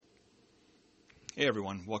Hey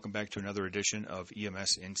everyone, welcome back to another edition of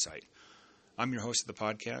EMS Insight. I'm your host of the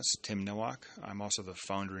podcast, Tim Nowak. I'm also the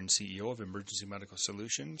founder and CEO of Emergency Medical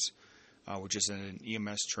Solutions, which is an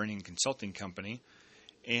EMS training and consulting company,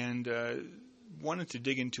 and wanted to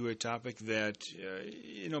dig into a topic that,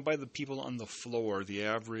 by the people on the floor, the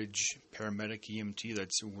average paramedic EMT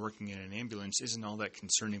that's working in an ambulance isn't all that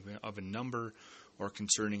concerning of a number or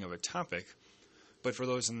concerning of a topic, but for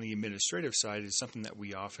those on the administrative side, it's something that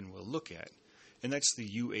we often will look at. And that's the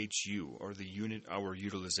UHU, or the unit hour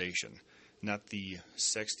utilization. Not the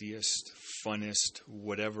sexiest, funnest,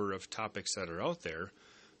 whatever of topics that are out there,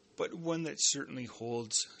 but one that certainly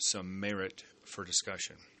holds some merit for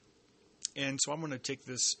discussion. And so I'm going to take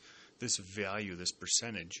this value, this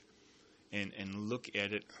percentage, and look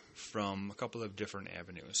at it from a couple of different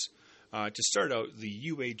avenues. To start out, the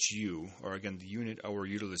UHU, or again, the unit hour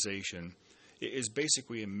utilization, is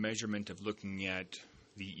basically a measurement of looking at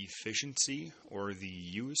the efficiency or the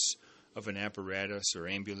use of an apparatus or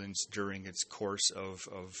ambulance during its course of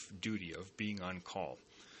duty, of being on call.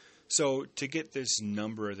 So to get this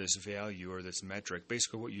number, this value, or this metric,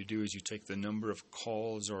 basically what you do is you take the number of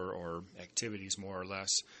calls or activities, more or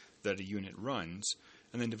less, that a unit runs,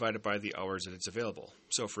 and then divide it by the hours that it's available.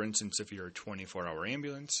 So for instance, if you're a 24-hour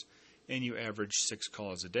ambulance and you average 6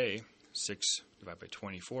 calls a day, 6 divided by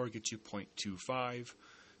 24 gets you 0.25.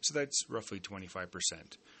 So that's roughly 25%,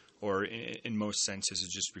 or in most senses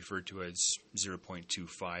it's just referred to as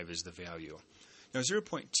 0.25 is the value. Now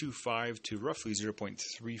 0.25 to roughly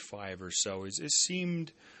 0.35 or so is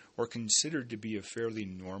seemed or considered to be a fairly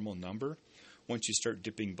normal number. Once you start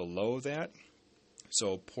dipping below that,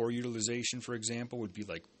 so poor utilization, for example, would be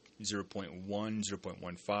like 0.1,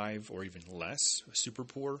 0.15, or even less, super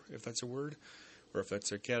poor, if that's a word, or if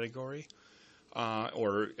that's a category.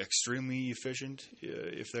 Or extremely efficient,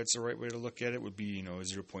 if that's the right way to look at it, would be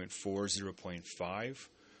 0.4,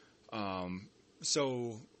 0.5.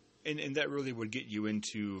 So, and that really would get you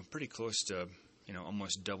into pretty close to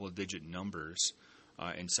almost double-digit numbers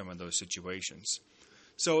in some of those situations.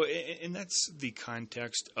 So, and that's the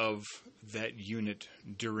context of that unit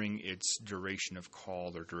during its duration of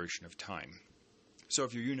call or duration of time. So,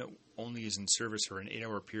 if your unit only is in service for an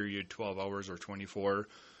 8-hour period, 12 hours, or 24.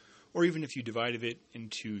 Or even if you divided it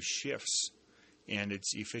into shifts and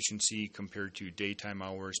its efficiency compared to daytime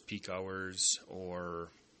hours, peak hours, or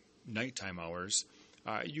nighttime hours,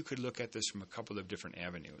 you could look at this from a couple of different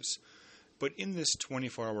avenues. But in this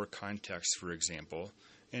 24-hour context, for example,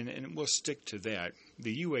 and we'll stick to that,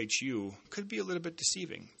 the UHU could be a little bit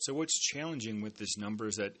deceiving. So what's challenging with this number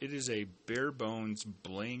is that it is a bare bones,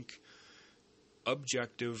 blank,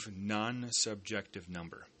 objective, non-subjective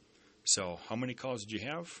number. So how many calls did you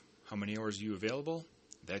have? How many hours are you available?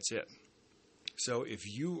 That's it. So if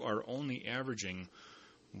you are only averaging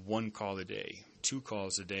 1 call a day, 2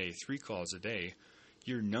 calls a day, 3 calls a day,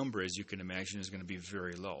 your number, as you can imagine, is going to be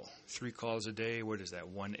very low. 3 calls a day, what is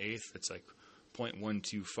that, 1/8? That's like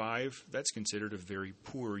 0.125. That's considered a very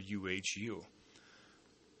poor UHU.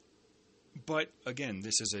 But again,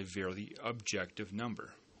 this is a very objective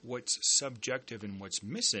number. What's subjective and what's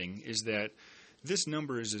missing is that this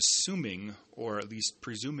number is assuming, or at least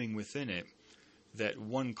presuming within it, that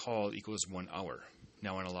 1 call equals 1 hour.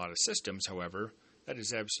 Now, in a lot of systems, however, that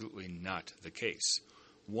is absolutely not the case.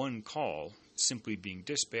 1 call, simply being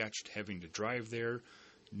dispatched, having to drive there,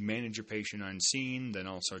 manage a patient on scene, then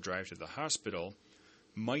also drive to the hospital,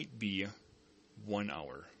 might be 1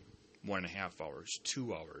 hour, 1.5 hours,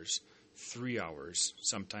 2 hours, 3 hours,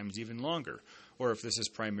 sometimes even longer. Or if this is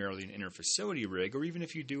primarily an interfacility rig, or even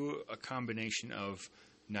if you do a combination of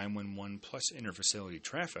 911 plus interfacility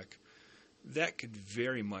traffic, that could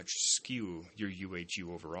very much skew your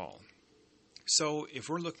UHU overall. So if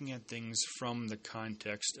we're looking at things from the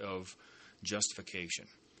context of justification,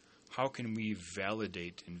 how can we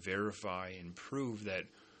validate and verify and prove that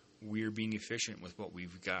we're being efficient with what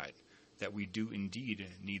we've got, that we do indeed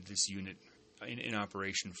need this unit in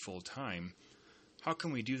operation full time? How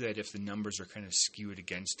can we do that if the numbers are kind of skewed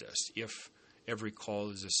against us? If every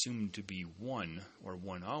call is assumed to be 1 or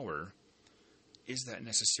 1 hour, is that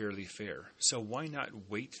necessarily fair? So why not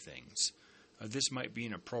weight things? This might be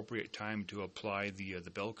an appropriate time to apply the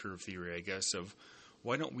bell curve theory, I guess, of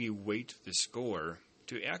why don't we weight the score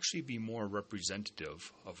to actually be more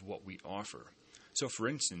representative of what we offer? So for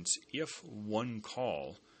instance, if 1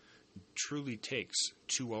 call truly takes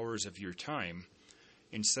 2 hours of your time,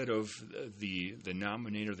 instead of the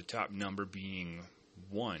denominator, the top number being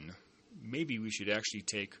 1, maybe we should actually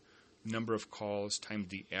take number of calls times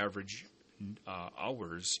the average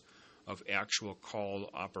hours of actual call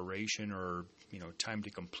operation, or time to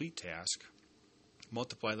complete task,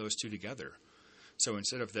 multiply those two together. So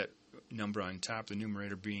instead of that number on top, the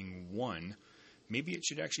numerator being 1, maybe it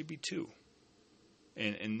should actually be 2.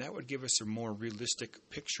 And that would give us a more realistic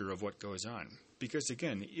picture of what goes on. Because,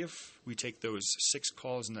 again, if we take those 6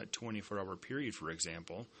 calls in that 24-hour period, for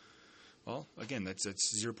example, well, again, that's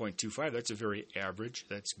 0.25. That's a very average.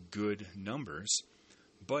 That's good numbers.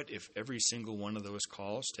 But if every single one of those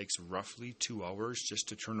calls takes roughly 2 hours just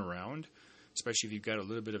to turn around, especially if you've got a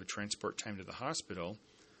little bit of a transport time to the hospital,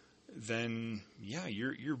 then, yeah,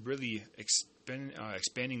 you're really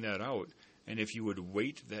expanding that out. And if you would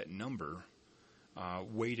weight that number,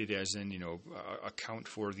 weighted as in, account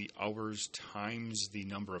for the hours times the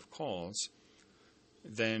number of calls,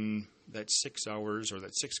 then that 6 hours or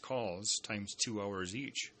that 6 calls times 2 hours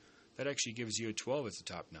each, that actually gives you a 12 as the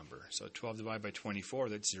top number. So 12 divided by 24,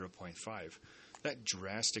 that's 0.5. That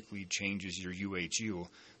drastically changes your UHU.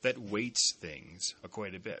 That weights things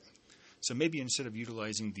quite a bit. So maybe instead of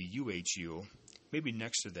utilizing the UHU, maybe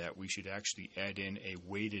next to that we should actually add in a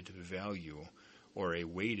weighted value or a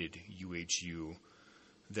weighted UHU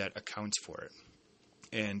that accounts for it.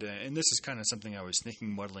 And this is kind of something I was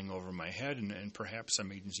thinking, muddling over my head, and perhaps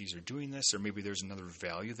some agencies are doing this, or maybe there's another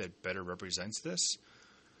value that better represents this.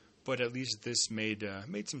 But at least this made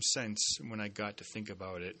some sense when I got to think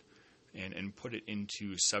about it and put it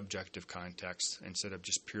into subjective context instead of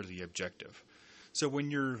just purely objective. So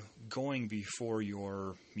when you're going before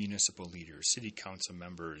your municipal leaders, city council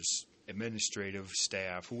members, administrative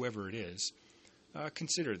staff, whoever it is,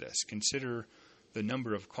 consider this. Consider the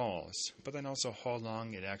number of calls, but then also how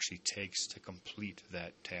long it actually takes to complete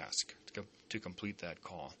that task, to complete that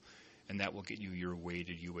call. And that will get you your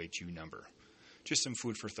weighted UHU number. Just some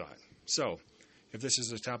food for thought. So, if this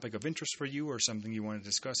is a topic of interest for you or something you want to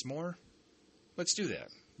discuss more, let's do that.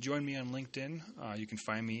 Join me on LinkedIn. You can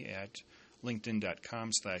find me at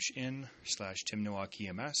linkedin.com/in/Tim Nowak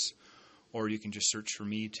EMS, or you can just search for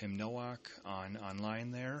me, Tim Nowak,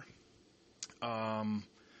 online there.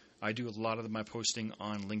 I do a lot of my posting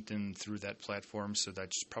on LinkedIn through that platform, so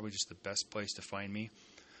that's probably just the best place to find me.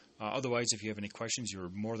 Otherwise, if you have any questions, you're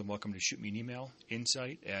more than welcome to shoot me an email,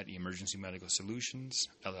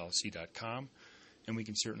 insight@emergencymedicalsolutionsllc.com, and we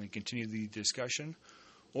can certainly continue the discussion.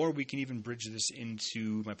 Or we can even bridge this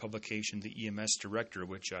into my publication, The EMS Director,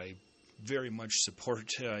 which I very much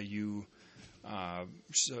support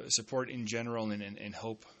support in general and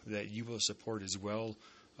hope that you will support as well.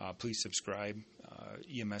 Please subscribe,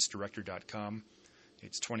 emsdirector.com.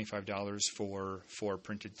 It's $25 for 4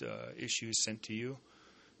 printed issues sent to you.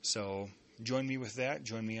 So join me with that.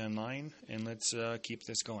 Join me online, and let's keep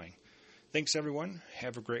this going. Thanks, everyone.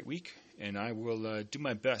 Have a great week, and I will do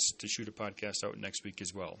my best to shoot a podcast out next week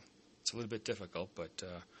as well. It's a little bit difficult, but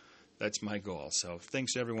that's my goal. So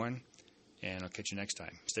thanks, everyone, and I'll catch you next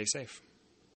time. Stay safe.